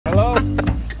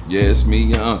Yeah, it's me,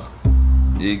 your uncle.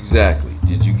 Exactly.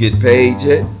 Did you get paid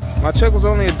yet? My check was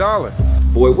only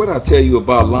 $1. Boy, what I tell you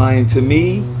about lying to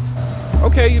me?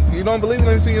 Okay, you don't believe me?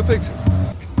 Let me see your picture.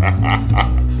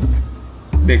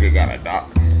 Nigga got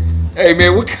 $1. Hey,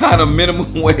 man, what kind of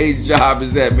minimum wage job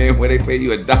is that, man, where they pay you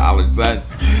 $1, son?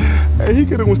 Hey, he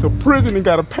could've went to prison and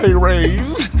got a pay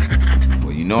raise.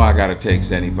 Well, you know I gotta take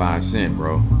 75 cents,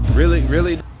 bro. Really?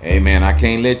 Really? Hey, man, I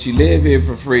can't let you live here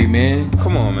for free, man.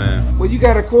 Come on, man. Well, you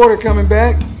got a quarter coming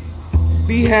back.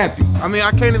 Be happy. I mean,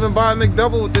 I can't even buy a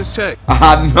McDouble with this check.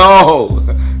 I know.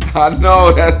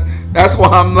 That's why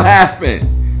I'm laughing.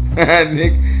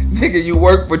 Nigga, you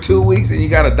work for 2 weeks and you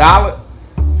got $1?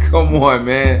 Come on,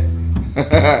 man.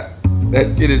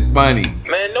 That shit is funny.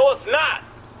 Man, no, it's not.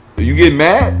 You getting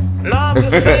mad? Nah, I'm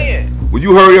just saying. Well,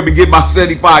 you hurry up and get my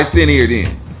 75 cents here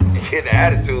then. Get the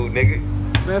attitude,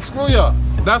 nigga. Man, screw y'all.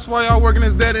 That's why y'all working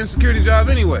this dead insecurity job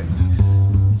anyway.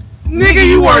 Nigga,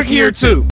 you work here too.